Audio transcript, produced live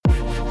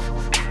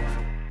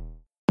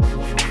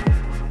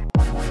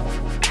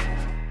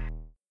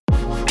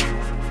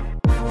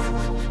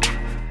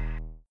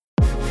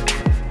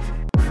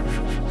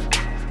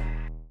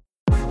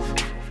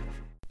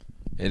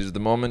It is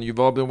the moment you've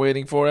all been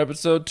waiting for,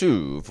 episode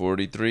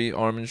 243,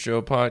 Armin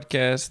Show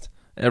podcast.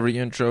 Every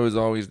intro is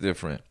always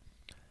different.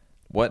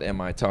 What am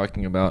I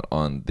talking about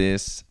on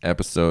this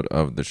episode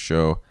of the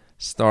show?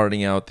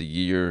 Starting out the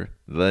year,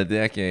 the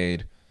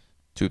decade,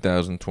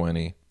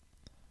 2020.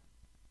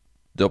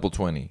 Double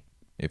 20,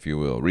 if you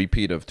will.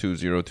 Repeat of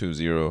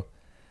 2020.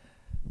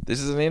 This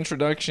is an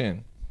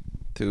introduction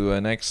to a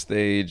next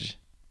stage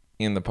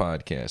in the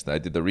podcast. I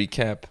did the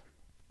recap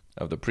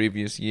of the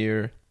previous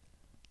year,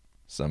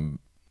 some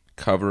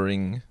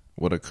covering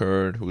what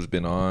occurred, who's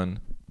been on,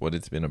 what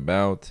it's been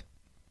about.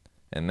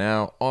 And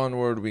now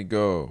onward we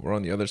go. We're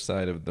on the other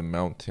side of the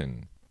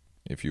mountain,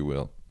 if you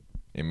will.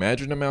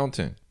 Imagine a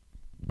mountain,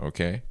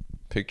 okay?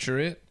 Picture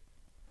it.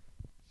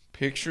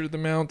 Picture the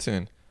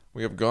mountain.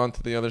 We have gone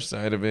to the other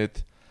side of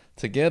it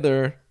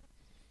together.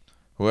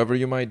 Whoever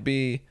you might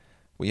be,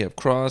 we have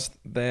crossed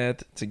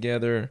that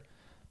together.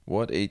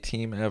 What a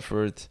team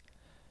effort.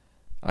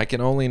 I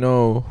can only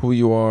know who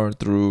you are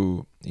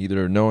through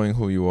either knowing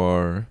who you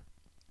are,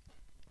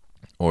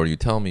 or you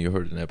tell me you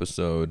heard an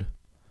episode,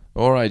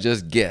 or I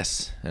just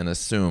guess and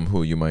assume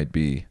who you might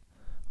be.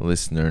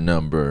 Listener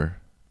number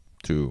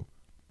 2,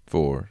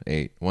 4,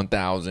 8,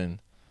 1,000,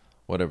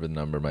 whatever the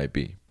number might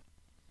be.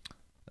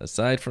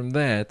 Aside from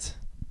that,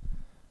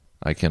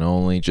 I can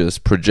only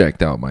just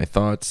project out my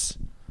thoughts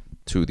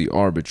to the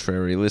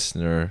arbitrary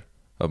listener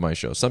of my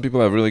show. Some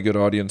people have really good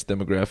audience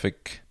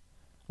demographic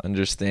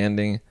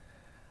understanding.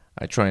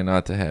 I try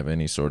not to have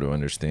any sort of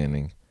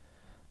understanding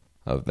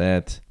of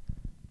that,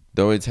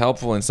 though it's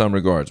helpful in some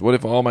regards. What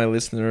if all my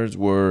listeners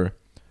were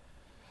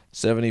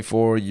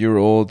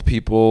 74-year-old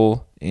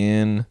people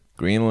in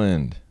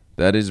Greenland?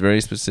 That is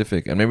very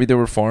specific. And maybe there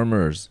were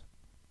farmers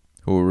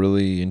who were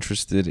really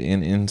interested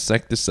in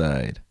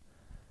insecticide.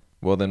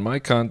 Well, then my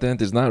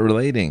content is not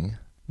relating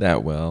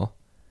that well.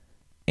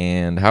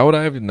 And how would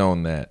I have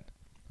known that?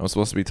 I was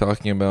supposed to be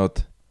talking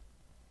about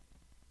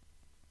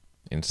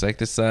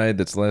insecticide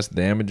that's less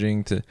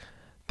damaging to...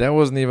 That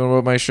wasn't even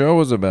what my show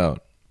was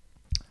about.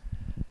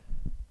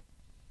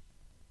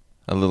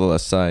 A little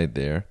aside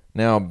there.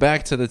 Now,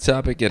 back to the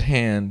topic at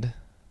hand.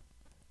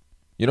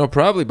 You know,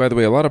 probably, by the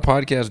way, a lot of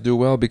podcasts do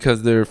well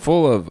because they're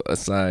full of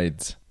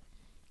asides.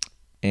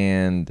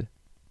 And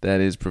that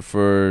is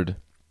preferred.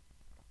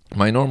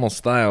 My normal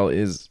style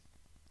is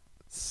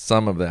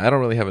some of that. I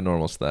don't really have a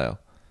normal style,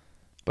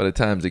 but at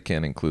times it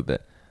can include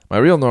that. My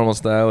real normal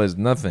style is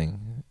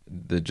nothing.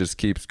 That just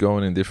keeps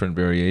going in different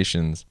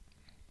variations.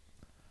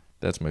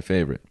 That's my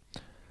favorite.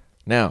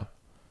 Now,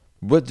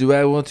 what do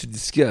I want to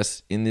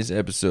discuss in this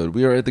episode?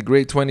 We are at the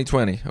great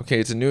 2020. Okay,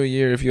 it's a new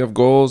year. If you have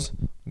goals,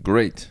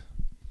 great.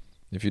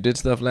 If you did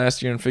stuff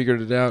last year and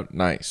figured it out,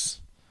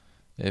 nice.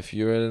 If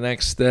you're at the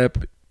next step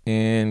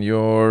in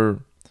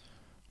your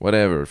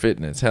whatever,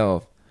 fitness,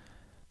 health,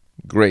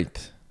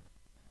 great.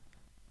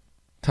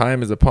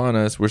 Time is upon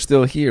us. We're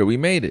still here. We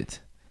made it.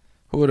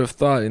 Who would have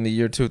thought in the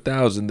year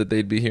 2000 that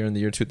they'd be here in the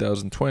year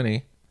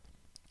 2020?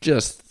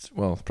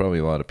 Probably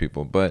a lot of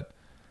people, but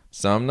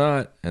some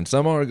not, and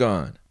some are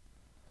gone.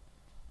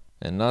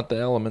 And not the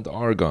element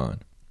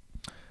argon,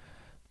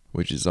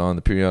 which is on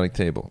the periodic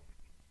table.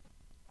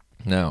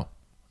 Now,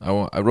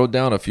 I wrote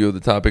down a few of the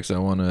topics I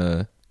want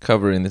to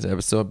cover in this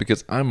episode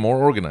because I'm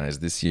more organized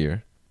this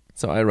year.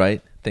 So I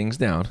write things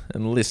down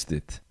and list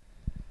it.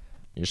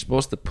 You're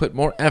supposed to put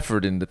more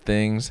effort into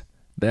things.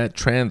 That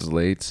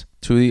translates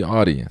to the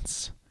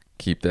audience.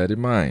 Keep that in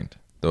mind,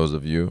 those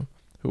of you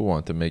who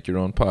want to make your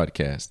own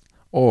podcast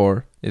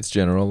or its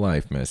general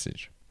life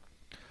message.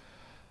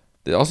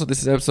 Also,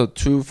 this is episode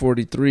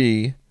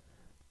 243,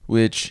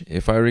 which,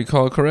 if I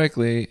recall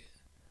correctly,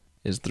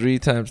 is 3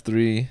 times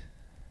 3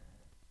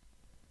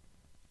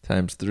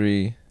 times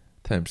 3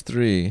 times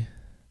 3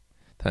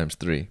 times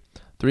 3.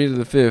 3 to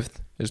the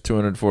 5th is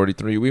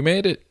 243. We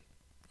made it.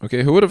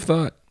 Okay, who would have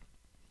thought?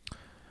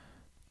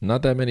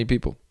 Not that many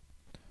people.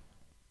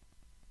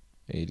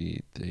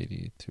 80,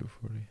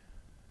 240.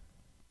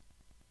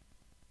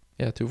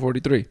 Yeah,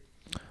 243.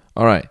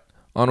 All right,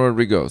 onward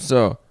we go.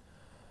 So,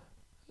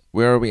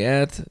 where are we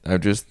at?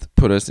 I've just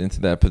put us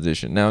into that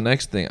position. Now,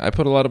 next thing, I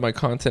put a lot of my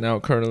content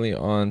out currently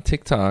on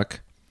TikTok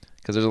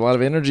because there's a lot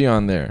of energy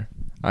on there.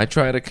 I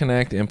try to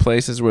connect in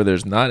places where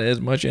there's not as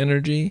much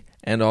energy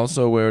and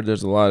also where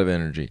there's a lot of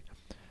energy.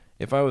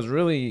 If I was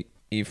really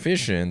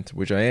efficient,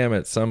 which I am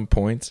at some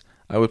points,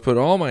 I would put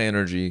all my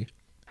energy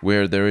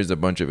where there is a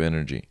bunch of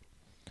energy.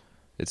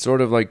 It's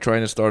sort of like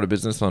trying to start a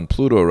business on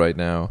Pluto right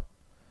now.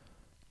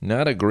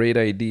 Not a great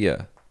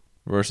idea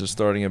versus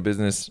starting a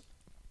business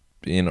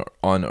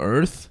on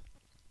Earth.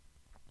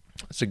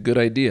 It's a good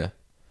idea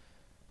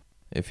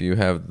if you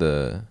have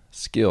the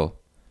skill.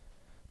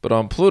 But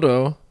on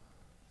Pluto,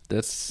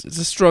 it's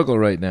a struggle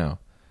right now.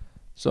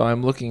 So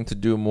I'm looking to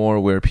do more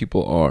where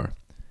people are.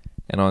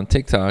 And on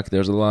TikTok,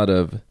 there's a lot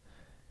of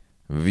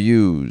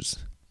views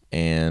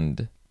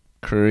and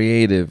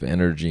creative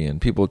energy and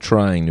people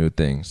trying new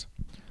things.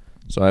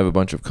 So I have a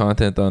bunch of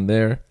content on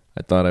there.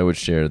 I thought I would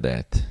share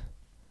that.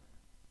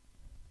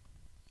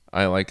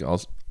 I like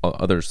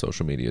other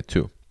social media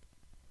too.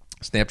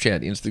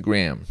 Snapchat,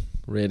 Instagram,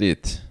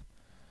 Reddit,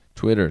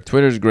 Twitter.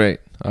 Twitter's great.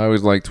 I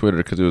always liked Twitter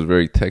because it was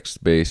very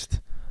text-based.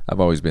 I've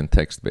always been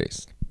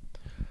text-based.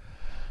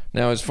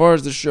 Now, as far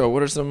as the show,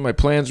 what are some of my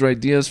plans or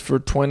ideas for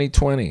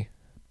 2020?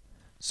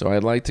 So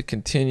I'd like to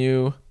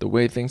continue the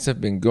way things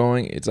have been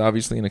going. It's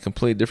obviously in a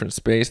completely different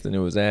space than it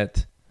was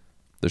at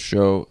the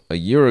show a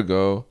year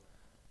ago.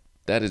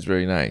 That is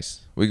very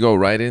nice. We go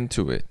right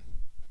into it.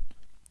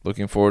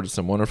 Looking forward to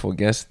some wonderful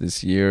guests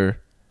this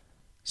year.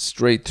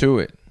 Straight to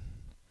it.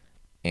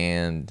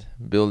 And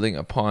building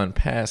upon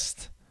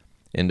past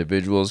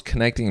individuals,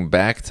 connecting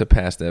back to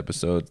past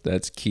episodes.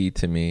 That's key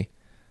to me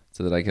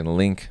so that I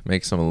can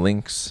make some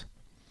links.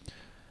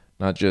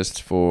 Not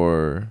just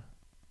for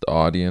the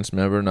audience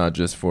member, not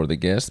just for the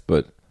guest,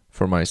 but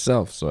for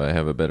myself, so I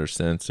have a better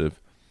sense of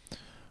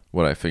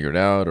what I figured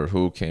out or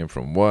who came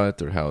from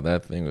what or how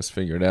that thing was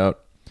figured out.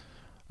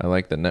 I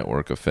like the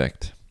network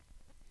effect,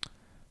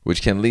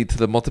 which can lead to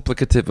the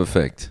multiplicative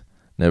effect.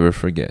 Never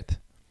forget.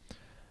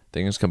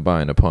 Things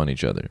combine upon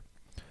each other.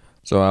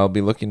 So I'll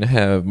be looking to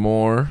have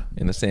more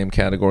in the same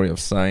category of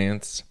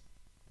science,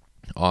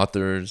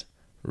 authors,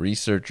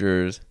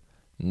 researchers,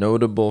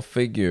 notable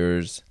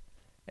figures,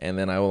 and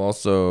then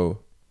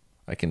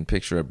I can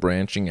picture it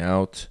branching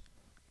out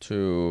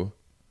to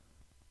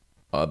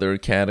other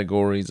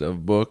categories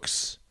of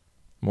books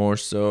more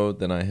so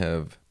than I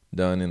have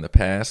done in the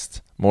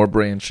past. More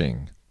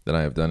branching than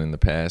I have done in the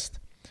past.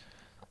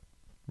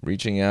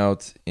 Reaching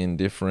out in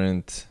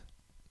different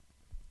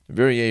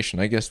variation.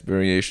 I guess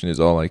variation is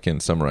all I can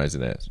summarize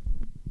it as.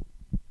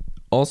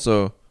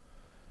 Also,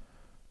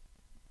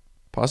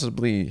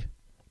 possibly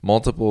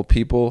multiple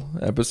people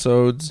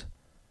episodes.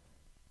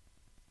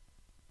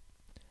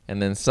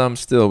 And then some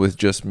still with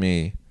just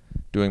me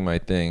doing my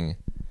thing.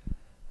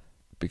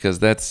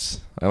 Because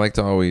I like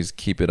to always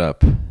keep it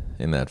up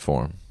in that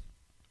form.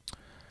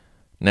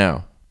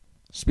 Now,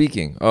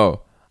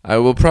 I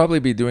will probably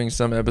be doing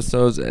some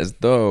episodes as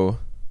though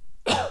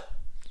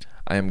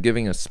I am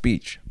giving a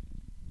speech.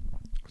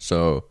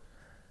 So,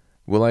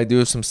 will I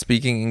do some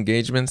speaking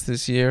engagements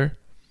this year?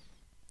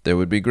 That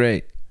would be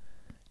great.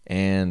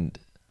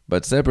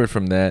 But separate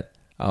from that,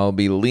 I'll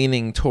be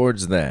leaning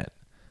towards that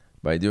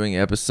by doing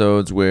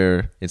episodes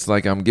where it's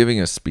like I'm giving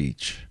a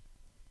speech.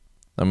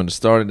 I'm going to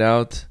start it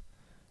out,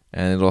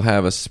 and it'll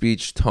have a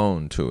speech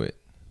tone to it.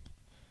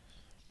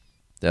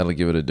 That'll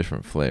give it a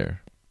different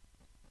flair.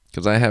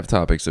 Because I have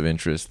topics of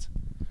interest,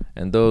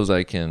 and those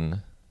I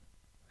can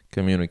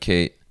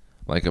communicate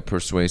like a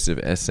persuasive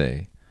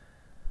essay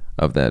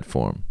of that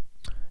form.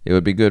 It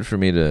would be good for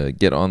me to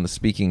get on the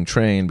speaking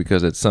train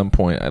because at some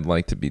point I'd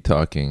like to be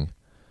talking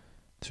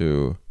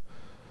to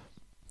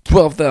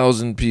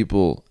 12,000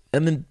 people,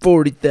 and then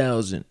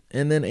 40,000,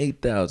 and then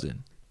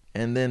 8,000,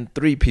 and then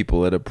 3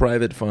 people at a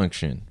private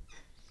function.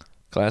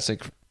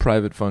 Classic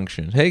private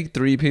function. Hey,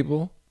 3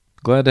 people,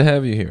 glad to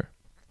have you here.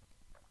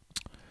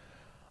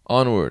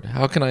 Onward.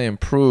 How can I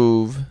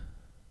improve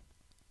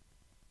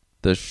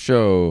the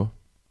show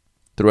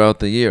throughout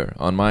the year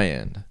on my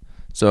end?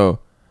 So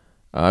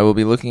I will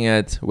be looking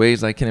at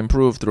ways I can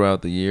improve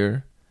throughout the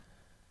year.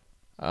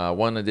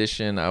 One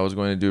addition I was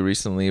going to do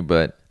recently,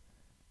 but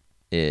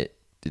it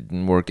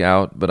didn't work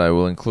out, but I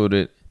will include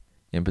it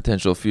in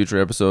potential future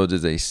episodes,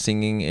 is a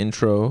singing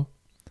intro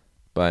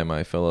by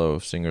my fellow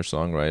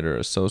singer-songwriter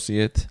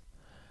associate.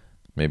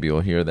 Maybe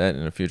you'll hear that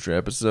in a future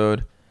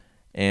episode.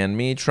 And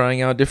me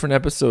trying out different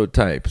episode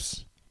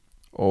types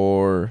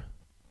or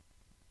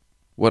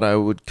what I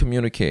would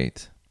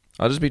communicate.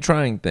 I'll just be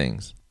trying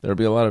things. There'll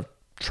be a lot of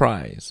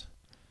tries,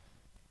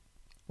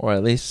 or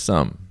at least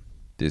some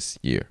this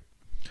year.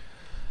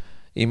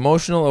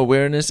 Emotional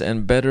awareness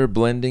and better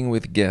blending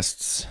with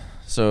guests.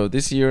 So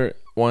this year,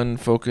 one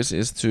focus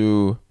is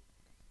to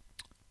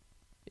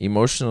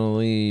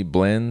emotionally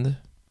blend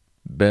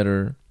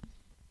better.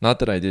 Not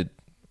that I did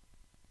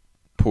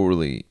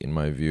poorly, in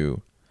my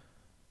view,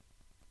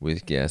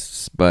 with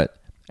guests, but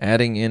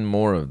adding in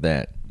more of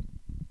that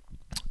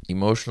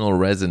emotional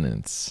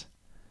resonance,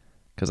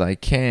 because I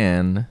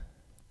can,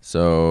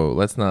 so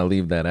let's not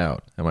leave that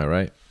out. Am I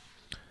right?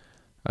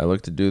 I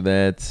look to do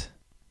that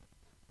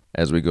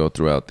as we go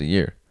throughout the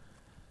year.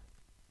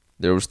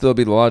 There will still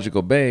be the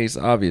logical base.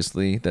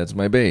 Obviously, that's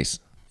my base.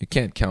 You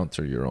can't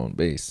counter your own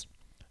base.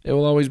 It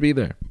will always be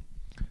there.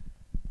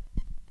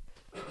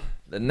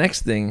 The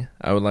next thing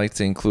I would like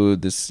to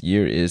include this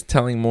year is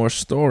telling more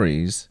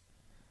stories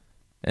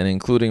and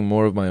including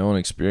more of my own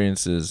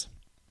experiences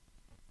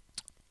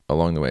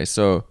along the way.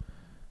 So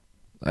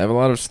I have a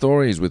lot of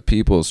stories with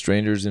people,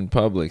 strangers in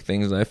public,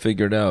 things I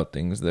figured out,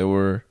 things that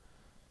were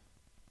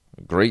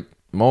great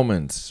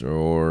moments,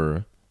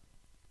 or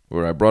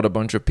where I brought a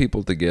bunch of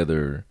people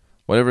together,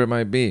 whatever it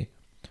might be.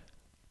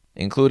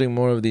 Including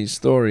more of these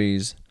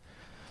stories,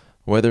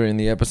 whether in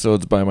the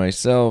episodes by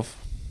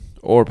myself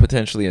or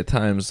potentially at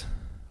times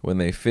when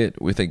they fit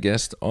with a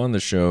guest on the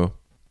show,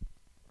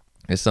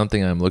 is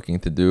something I'm looking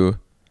to do.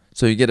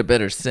 So you get a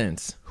better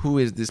sense. Who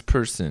is this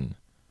person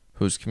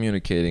who's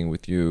communicating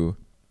with you,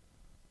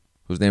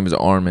 whose name is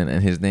Armin,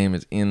 and his name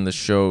is in the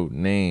show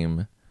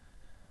name?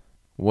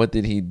 What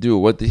did he do?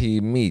 What did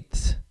he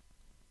meet?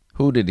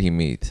 Who did he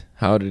meet?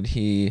 How did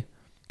he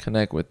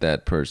connect with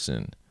that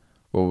person?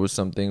 What was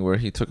something where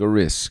he took a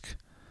risk?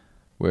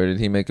 Where did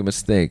he make a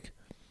mistake?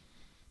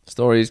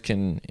 Stories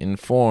can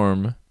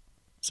inform,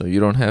 so you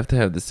don't have to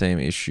have the same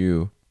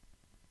issue,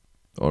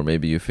 or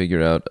maybe you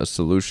figure out a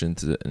solution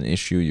to an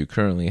issue you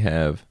currently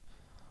have,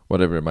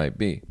 whatever it might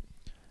be.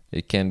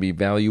 It can be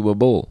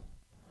valuable.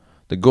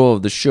 The goal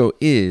of the show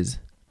is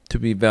to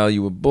be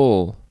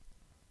valuable,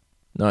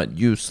 not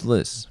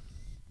useless.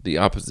 The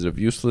opposite of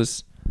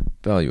useless,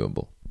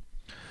 valuable.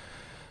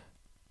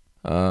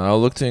 I'll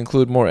look to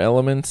include more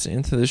elements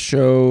into the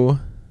show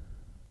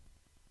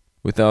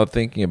without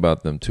thinking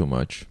about them too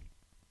much.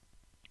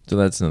 So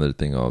that's another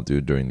thing I'll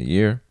do during the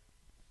year.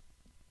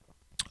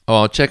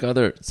 I'll check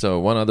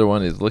one other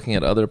one is looking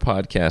at other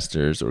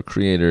podcasters or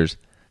creators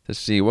to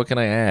see what can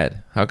I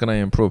add? How can I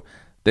improve?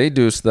 They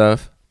do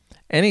stuff.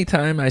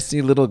 Anytime I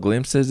see little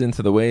glimpses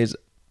into the ways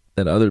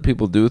that other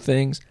people do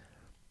things,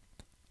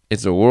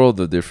 it's a world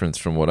of difference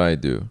from what I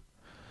do.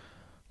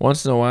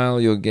 Once in a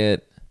while, you'll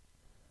get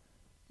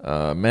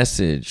a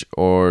message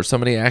or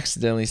somebody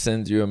accidentally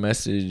sends you a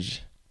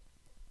message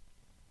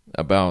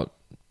about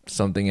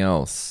something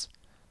else,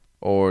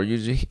 or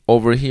you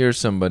overhear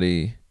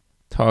somebody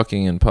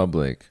talking in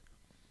public.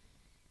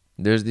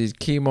 There's these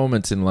key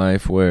moments in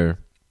life where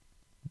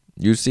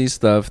you see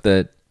stuff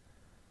that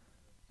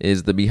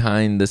is the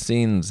behind the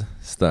scenes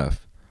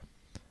stuff.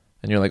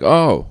 And you're like,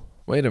 oh,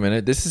 wait a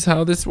minute, this is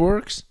how this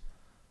works?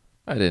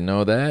 I didn't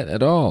know that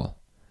at all.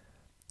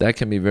 That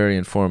can be very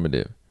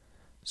informative.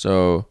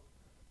 So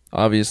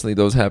obviously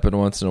those happen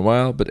once in a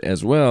while, but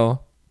as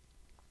well,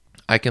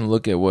 I can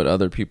look at what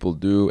other people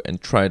do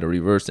and try to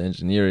reverse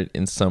engineer it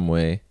in some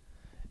way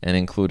and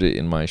include it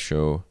in my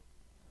show,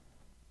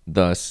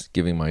 thus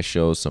giving my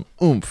show some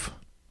oomph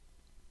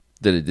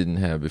that it didn't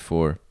have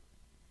before.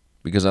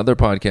 Because other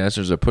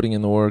podcasters are putting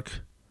in the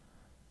work,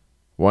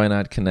 why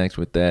not connect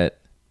with that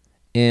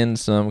in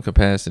some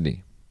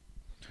capacity?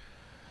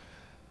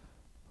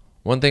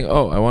 One thing,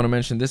 I want to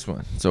mention this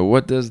one. So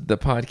what does the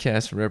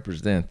podcast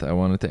represent? I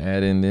wanted to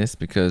add in this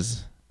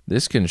because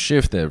this can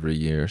shift every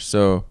year.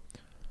 So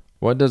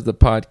what does the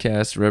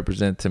podcast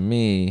represent to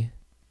me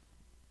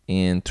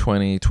in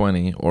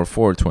 2020 or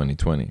for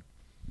 2020?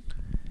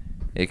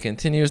 It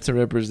continues to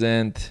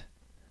represent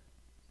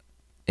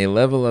a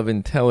level of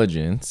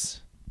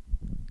intelligence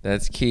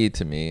that's key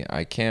to me.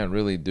 I can't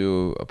really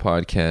do a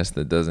podcast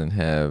that doesn't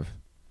have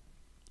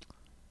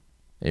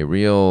a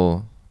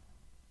real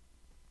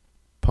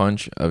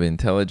punch of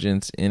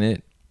intelligence in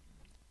it,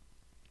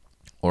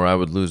 or I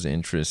would lose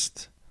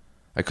interest.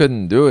 I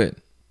couldn't do it.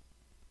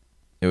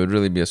 It would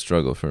really be a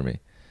struggle for me.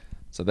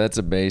 So that's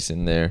a base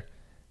in there.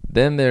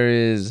 Then there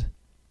is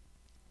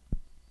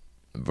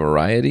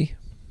variety.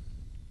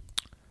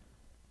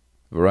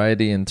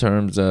 Variety in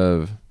terms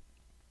of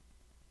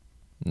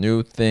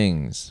new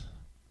things,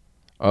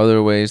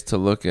 other ways to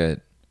look at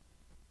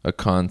a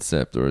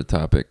concept or a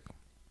topic,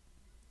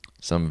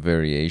 some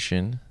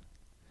variation.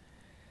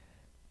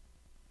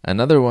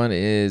 Another one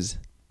is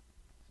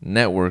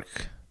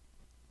network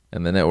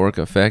and the network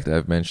effect.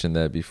 I've mentioned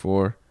that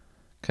before.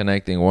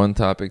 Connecting one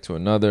topic to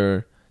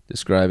another,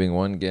 describing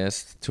one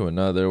guest to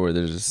another where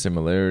there's a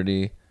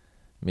similarity,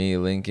 me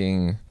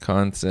linking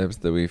concepts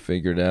that we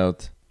figured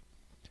out.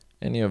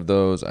 Any of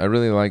those. I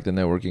really like the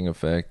networking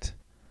effect.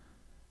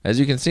 As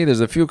you can see, there's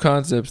a few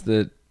concepts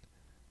that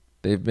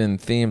they've been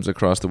themes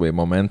across the way.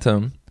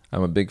 Momentum.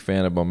 I'm a big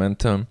fan of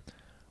momentum,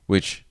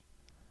 which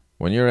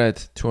when you're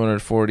at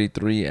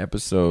 243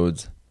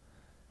 episodes,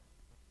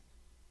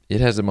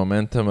 it has a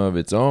momentum of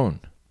its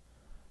own.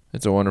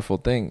 It's a wonderful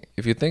thing.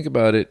 If you think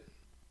about it,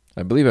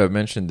 I believe I've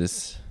mentioned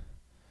this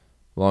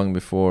long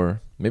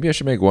before. Maybe I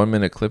should make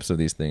 1-minute clips of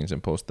these things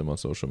and post them on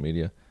social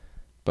media.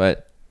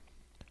 But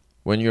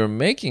when you're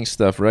making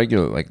stuff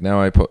regular, like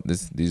now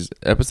these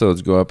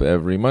episodes go up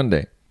every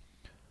Monday.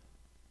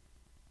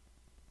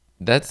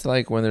 That's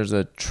like when there's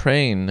a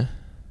train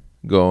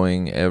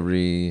going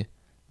every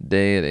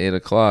day at 8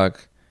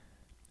 o'clock,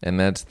 and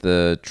that's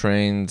the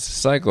train's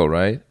cycle,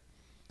 right?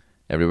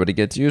 Everybody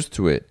gets used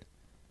to it.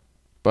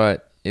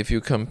 But if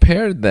you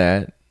compared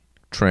that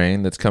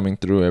train that's coming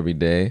through every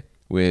day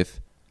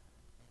with,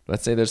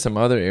 let's say there's some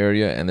other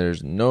area and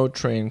there's no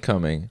train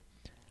coming,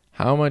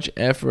 how much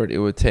effort it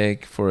would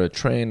take for a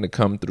train to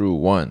come through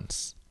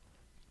once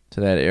to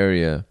that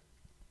area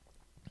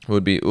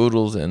would be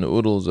oodles and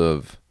oodles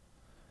of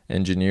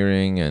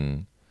engineering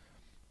and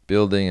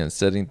building and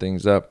setting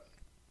things up.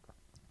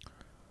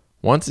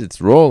 Once it's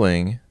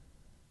rolling,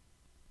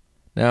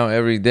 now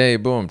every day,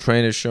 boom,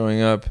 train is showing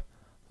up,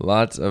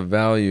 lots of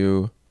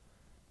value.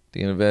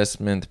 The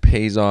investment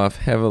pays off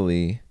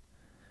heavily.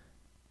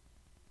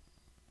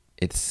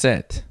 It's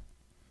set.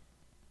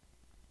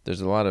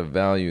 There's a lot of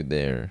value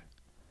there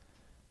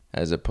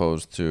as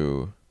opposed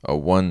to a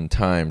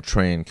one-time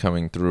train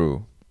coming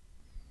through.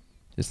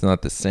 It's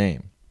not the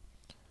same.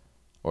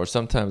 Or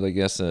sometimes, I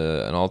guess,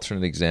 an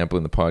alternate example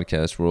in the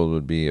podcast world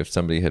would be if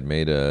somebody had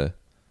made a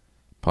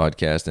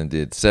podcast and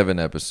did 7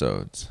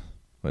 episodes,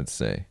 let's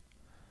say,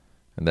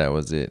 and that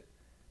was it.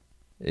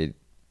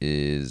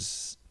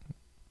 is,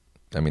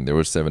 there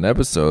were 7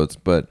 episodes,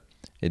 but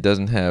it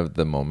doesn't have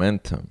the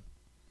momentum.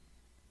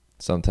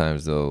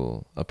 Sometimes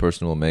a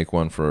person will make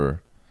one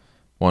for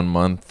 1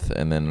 month,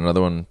 and then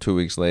another one 2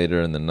 weeks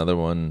later, and then another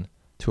one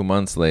 2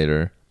 months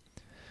later.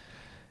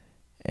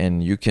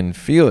 And you can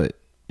feel it.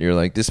 You're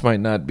like, this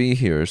might not be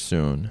here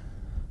soon.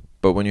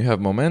 But when you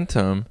have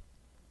momentum,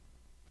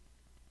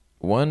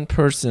 one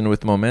person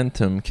with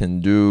momentum can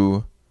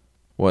do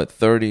what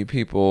 30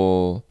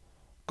 people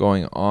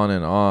going on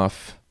and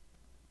off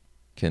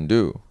can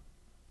do.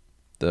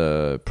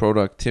 The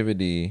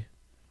productivity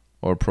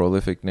or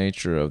prolific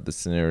nature of the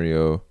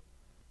scenario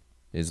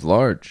is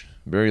large,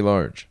 very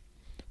large.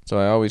 So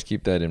I always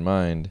keep that in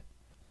mind.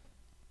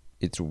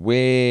 It's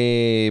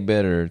way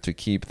better to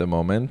keep the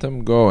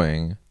momentum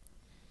going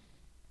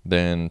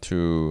than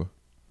to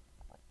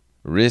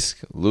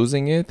risk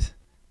losing it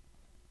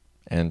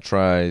and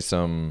try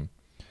some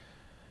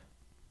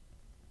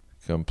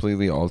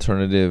completely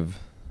alternative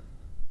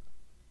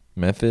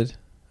method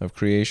of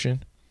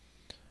creation.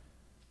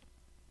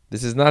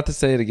 This is not to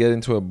say to get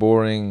into a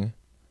boring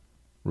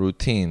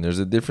routine. There's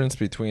a difference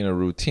between a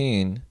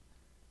routine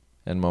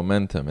and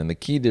momentum. And the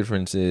key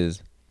difference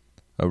is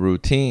a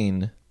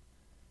routine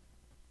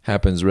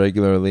happens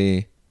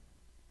regularly,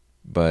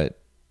 but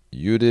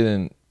you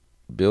didn't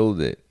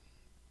build it.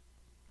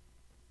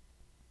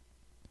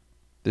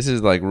 This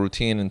is like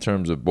routine in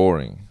terms of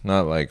boring,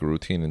 not like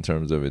routine in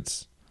terms of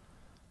it's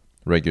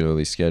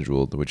regularly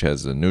scheduled, which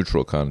has a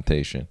neutral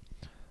connotation.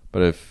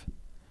 But if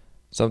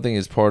something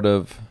is part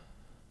of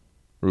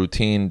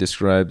routine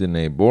described in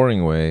a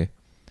boring way,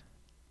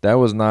 that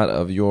was not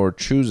of your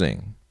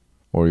choosing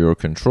or your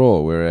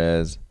control.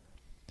 Whereas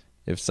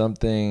if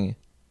something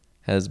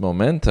has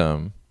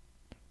momentum,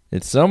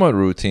 it's somewhat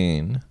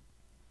routine,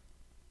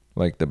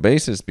 like the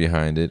basis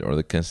behind it or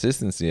the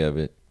consistency of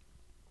it,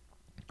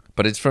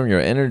 but it's from your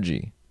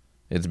energy.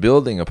 It's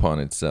building upon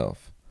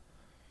itself.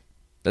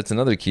 That's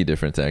another key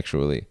difference,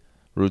 actually.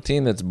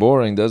 Routine that's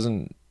boring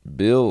doesn't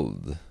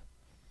build.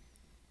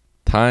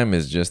 Time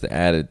is just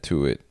added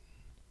to it.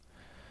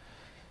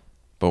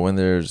 But when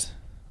there's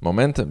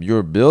momentum,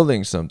 you're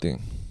building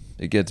something.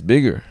 It gets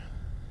bigger.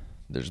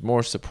 There's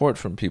more support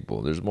from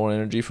people. There's more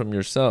energy from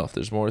yourself.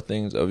 There's more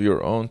things of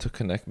your own to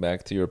connect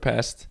back to your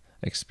past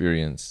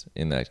experience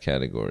in that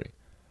category.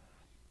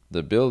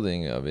 The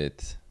building of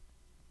it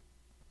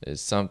is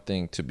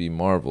something to be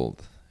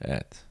marveled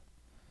at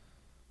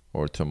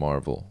or to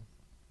marvel.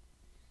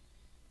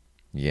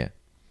 Yeah.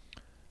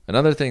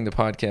 Another thing the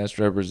podcast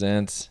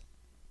represents,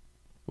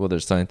 well,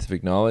 there's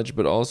scientific knowledge,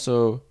 but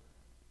also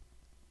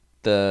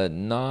the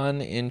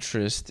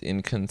non-interest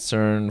in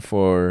concern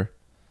for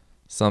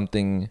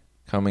something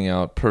coming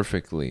out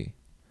perfectly.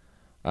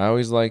 I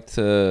always like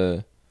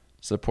to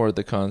support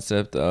the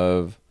concept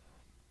of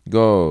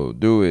go,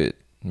 do it,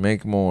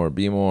 make more,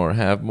 be more,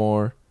 have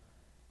more,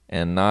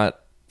 and not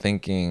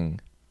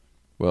thinking,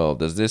 well,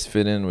 does this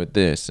fit in with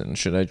this? And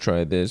should I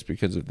try this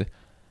because of the...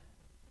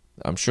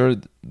 I'm sure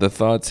the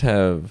thoughts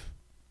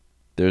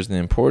there's an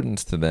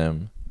importance to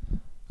them,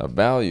 a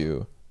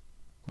value,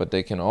 but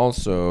they can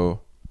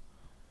also,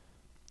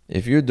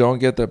 if you don't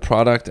get the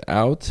product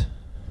out,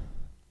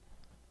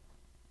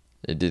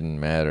 it didn't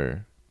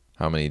matter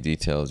how many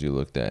details you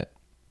looked at.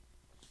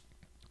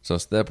 So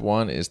step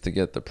 1 is to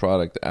get the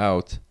product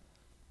out.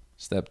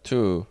 Step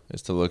 2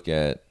 is to look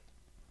at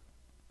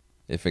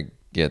if it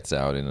gets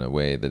out in a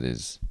way that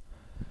is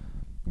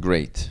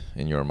great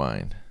in your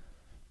mind.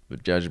 The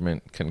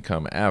judgment can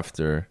come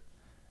after.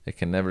 It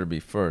can never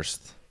be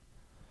first.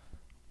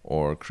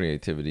 Or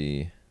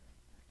creativity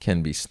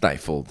can be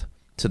stifled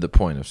to the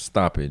point of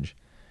stoppage.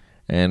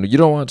 And you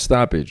don't want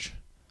stoppage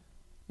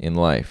in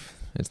life.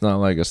 It's not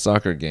like a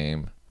soccer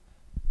game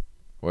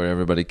where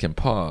everybody can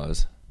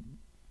pause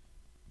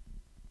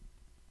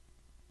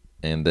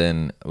and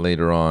then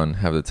later on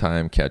have the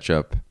time catch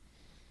up.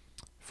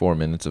 4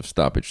 minutes of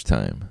stoppage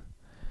time.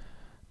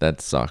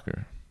 That's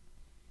soccer,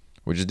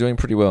 which is doing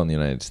pretty well in the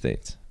United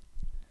States.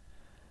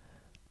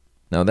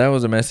 Now, that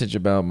was a message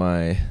about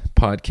my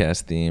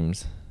podcast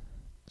themes,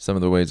 some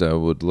of the ways I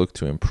would look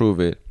to improve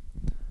it,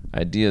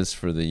 ideas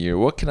for the year.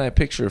 What can I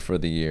picture for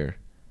the year?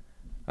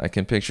 I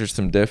can picture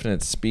some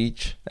definite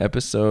speech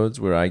episodes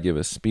where I give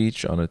a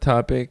speech on a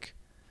topic.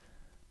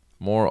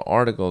 More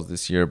articles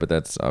this year, but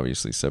that's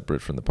obviously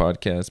separate from the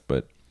podcast,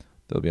 but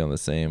they'll be on the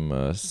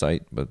same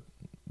site, but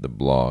the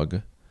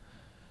blog.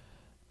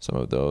 Some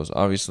of those.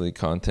 Obviously,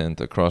 content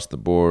across the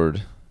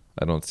board.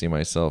 I don't see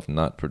myself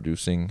not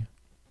producing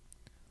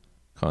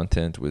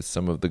content with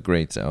some of the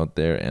greats out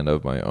there and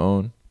of my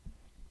own.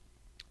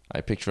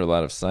 I picture a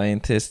lot of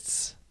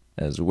scientists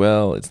as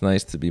well. It's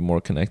nice to be more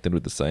connected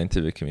with the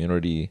scientific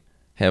community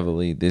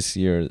heavily this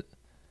year,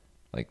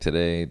 like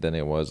today, than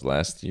it was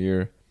last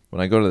year.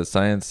 When I go to the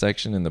science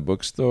section in the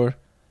bookstore,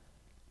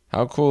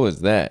 how cool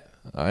is that?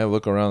 I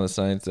look around the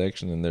science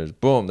section and there's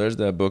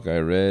that book I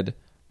read,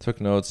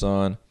 took notes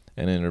on,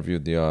 and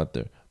interviewed the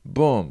author.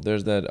 Boom,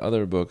 there's that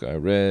other book I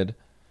read,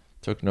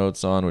 took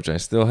notes on, which I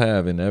still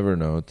have in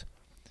Evernote,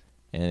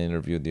 and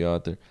interviewed the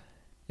author.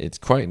 It's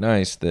quite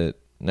nice that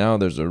now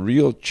there's a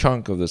real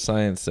chunk of the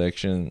science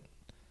section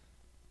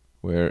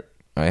where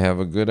I have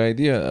a good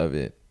idea of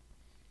it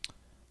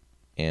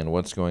and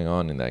what's going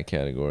on in that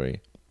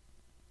category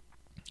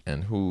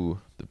and who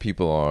the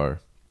people are,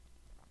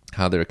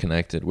 how they're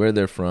connected, where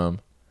they're from.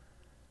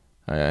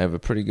 I have a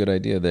pretty good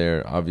idea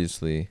there.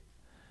 Obviously,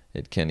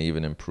 it can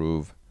even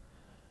improve.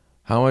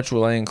 How much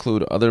will I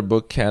include other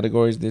book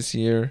categories this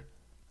year?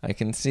 I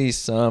can see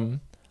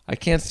some. I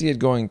can't see it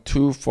going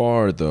too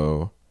far,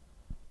 though,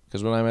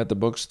 because when I'm at the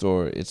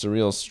bookstore, it's a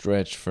real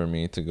stretch for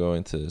me to go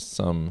into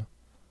some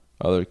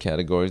other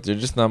categories. They're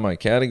just not my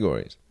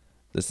categories.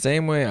 The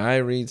same way I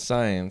read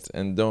science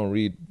and don't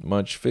read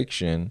much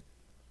fiction,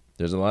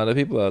 there's a lot of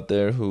people out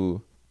there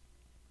who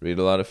read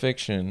a lot of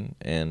fiction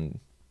and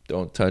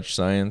don't touch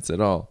science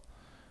at all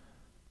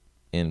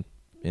in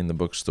the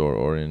bookstore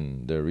or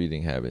in their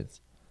reading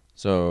habits.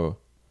 So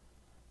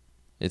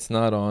it's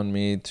not on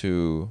me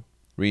to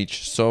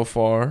reach so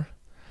far,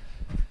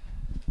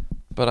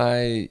 but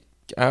I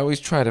always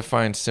try to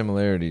find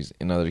similarities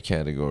in other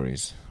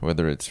categories,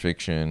 whether it's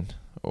fiction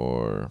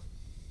or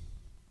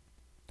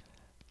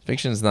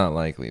fiction's not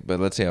likely, but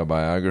let's say a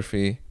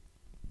biography.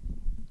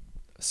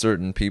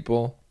 Certain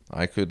people,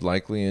 I could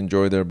likely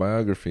enjoy their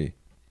biography.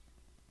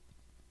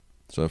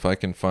 So if I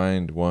can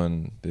find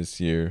one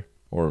this year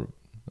or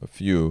a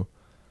few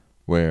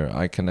where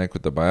I connect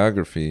with the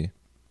biography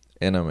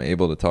and I'm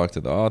able to talk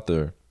to the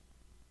author,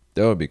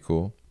 that would be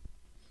cool.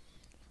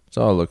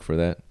 So I'll look for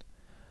that.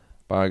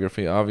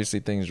 Biography, obviously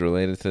things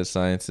related to the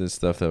sciences,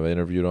 stuff that I've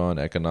interviewed on,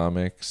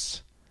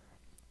 economics.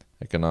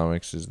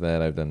 Economics is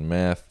that. I've done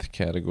math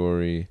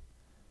category.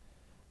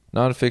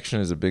 Nonfiction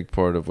is a big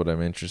part of what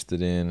I'm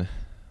interested in.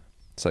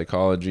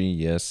 Psychology,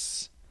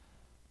 yes.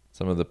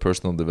 Some of the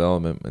personal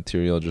development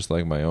material, just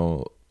like my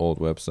own old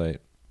website,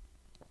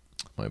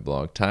 my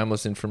blog.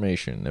 Timeless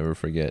information, never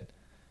forget.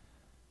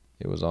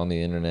 It was on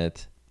the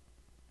internet.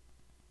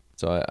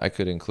 So I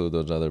could include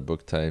those other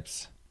book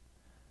types.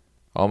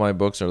 All my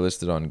books are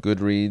listed on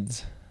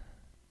Goodreads.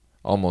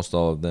 Almost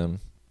all of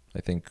them.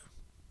 I think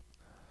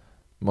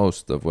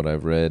most of what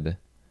I've read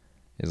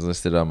is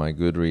listed on my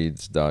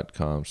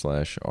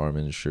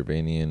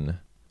goodreads.com/ArminSherbanian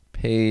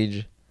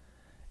page.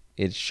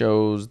 It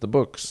shows the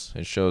books.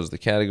 It shows the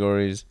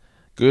categories.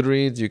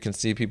 Goodreads, you can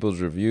see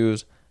people's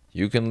reviews.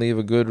 You can leave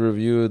a good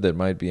review that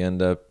might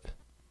end up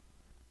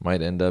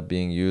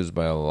being used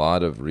by a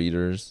lot of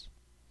readers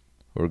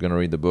who are going to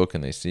read the book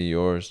and they see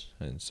yours,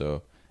 and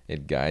so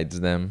it guides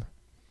them.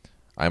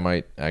 I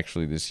might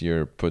actually this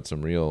year put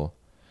some real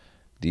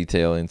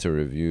detail into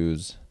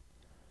reviews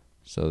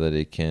so that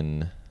it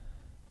can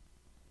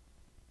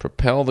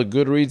propel the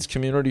Goodreads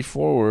community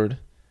forward,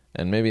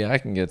 and maybe I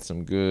can get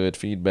some good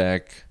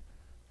feedback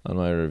on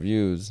my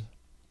reviews.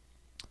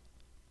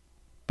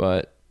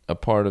 But a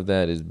part of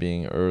that is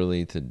being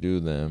early to do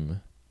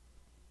them,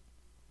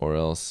 or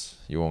else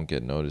you won't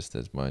get noticed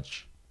as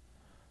much.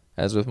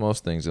 As with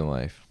most things in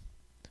life,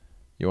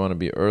 you want to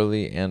be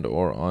early and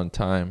or on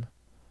time,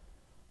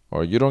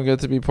 or you don't get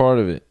to be part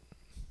of it.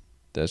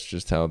 That's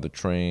just how the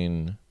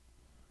train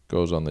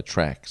goes on the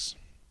tracks.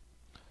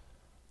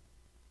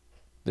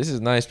 This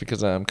is nice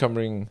because I'm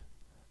covering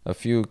a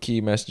few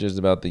key messages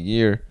about the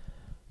year.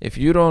 If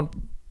you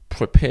don't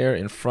prepare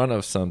in front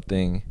of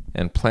something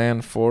and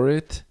plan for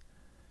it,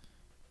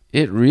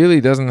 it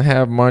really doesn't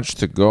have much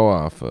to go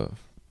off of.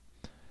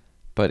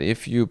 But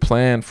if you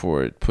plan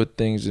for it, put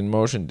things in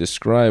motion,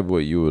 describe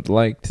what you would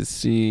like to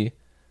see,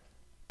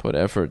 put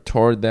effort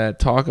toward that,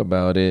 talk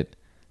about it,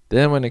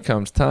 then when it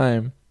comes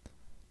time,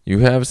 you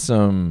have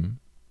some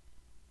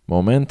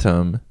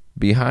momentum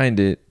behind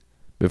it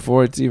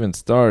before it's even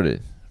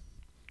started,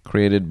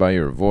 created by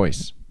your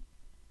voice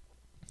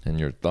and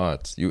your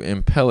thoughts. You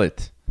impel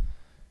it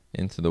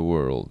into the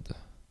world.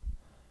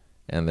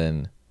 And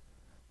then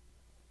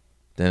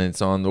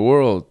it's on the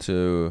world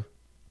to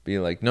be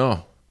like,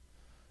 no,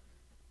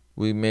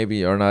 we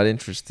maybe are not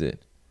interested,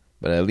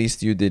 but at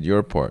least you did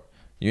your part.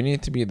 You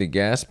need to be the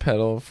gas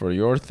pedal for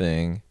your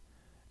thing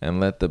and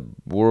let the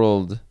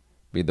world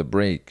be the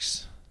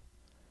brakes.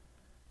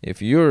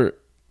 If you're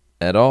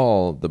at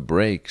all the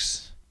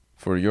brakes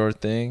for your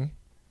thing,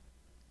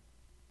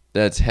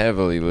 that's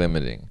heavily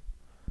limiting.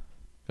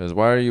 Because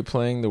why are you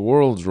playing the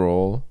world's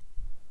role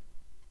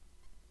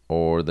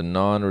or the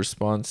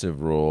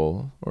non-responsive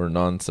role or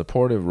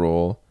non-supportive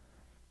role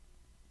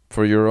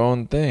for your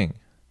own thing?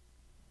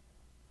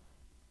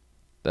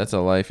 That's a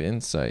life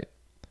insight.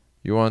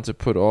 You want to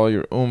put all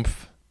your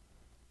oomph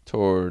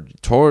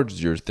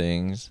towards your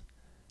things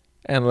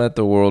and let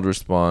the world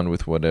respond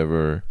with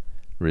whatever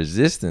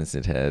resistance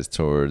it has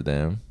toward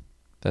them.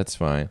 That's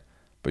fine.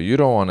 But you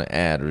don't want to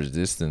add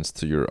resistance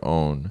to your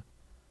own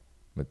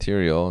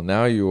material.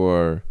 Now you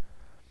are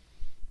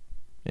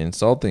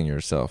insulting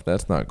yourself.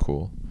 That's not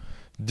cool.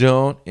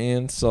 Don't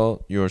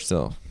insult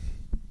yourself.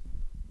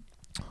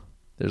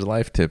 There's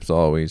life tips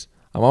always.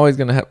 I'm always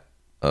going to have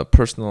a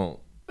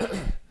personal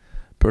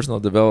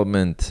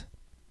development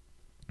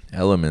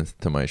element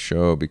to my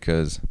show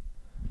because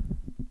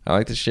I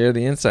like to share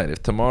the insight.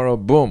 If tomorrow,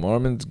 boom,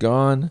 Armin's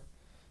gone,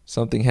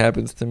 something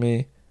happens to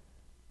me,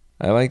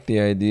 I like the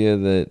idea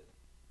that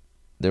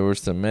there were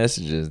some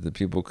messages that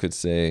people could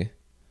say,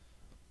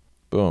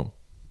 boom,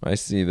 I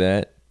see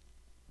that.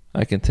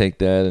 I can take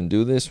that and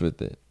do this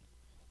with it.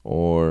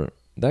 Or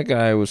that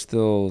guy was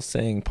still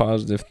saying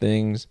positive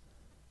things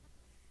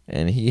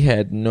and he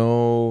had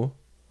no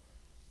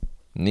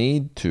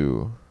need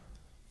to,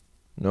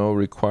 no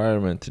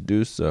requirement to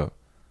do so.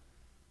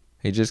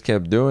 He just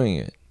kept doing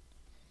it.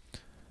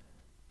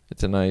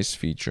 It's a nice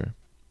feature.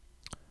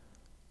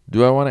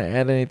 Do I want to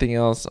add anything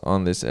else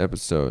on this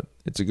episode?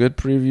 It's a good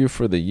preview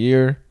for the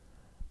year.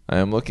 I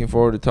am looking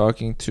forward to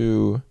talking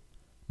to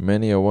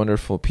many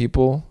wonderful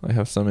people. I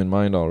have some in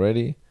mind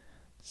already,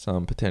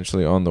 some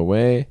potentially on the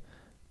way,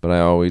 but I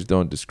always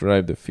don't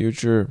describe the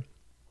future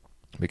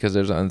because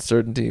there's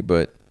uncertainty,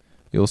 but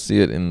you'll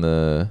see it in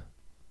the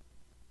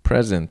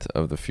present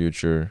of the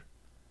future,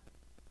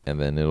 and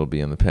then it'll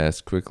be in the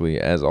past quickly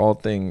as all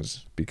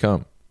things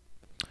become.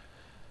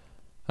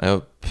 I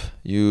hope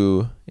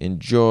you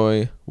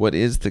enjoy what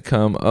is to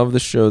come of the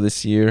show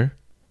this year.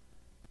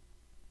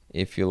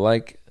 If you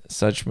like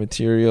such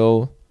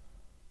material,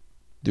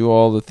 do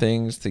all the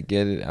things to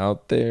get it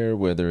out there,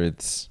 whether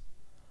it's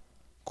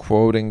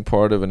quoting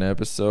part of an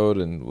episode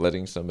and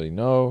letting somebody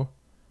know,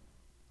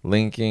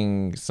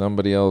 linking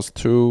somebody else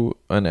to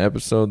an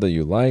episode that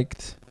you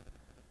liked,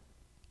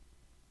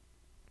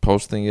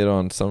 posting it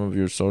on some of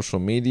your social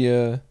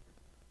media,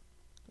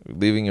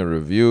 leaving a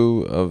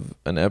review of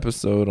an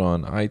episode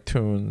on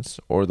iTunes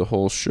or the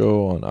whole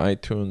show on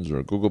iTunes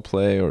or Google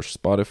Play or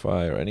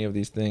Spotify or any of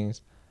these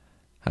things,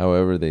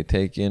 however they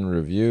take in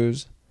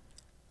reviews.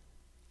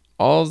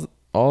 All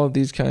of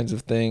these kinds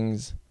of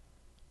things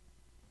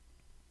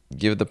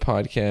give the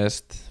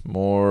podcast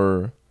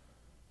more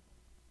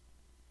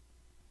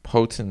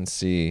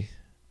potency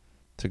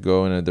to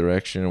go in a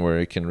direction where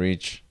it can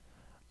reach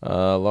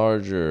a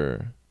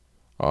larger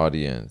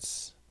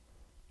audience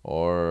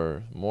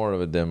or more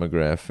of a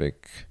demographic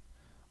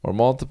or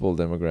multiple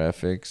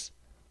demographics,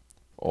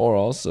 or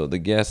also the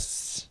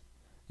guests.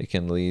 It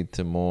can lead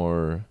to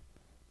more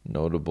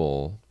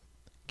notable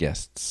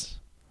guests.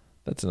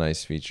 That's a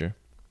nice feature.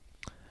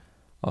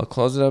 I'll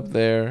close it up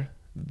there.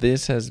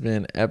 This has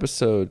been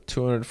episode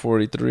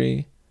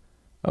 243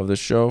 of the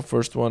show,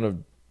 first one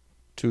of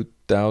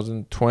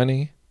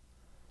 2020,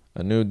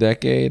 a new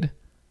decade.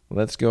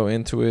 Let's go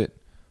into it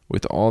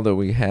with all that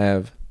we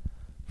have,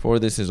 for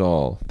this is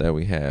all that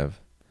we have,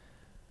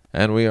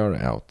 and we are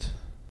out.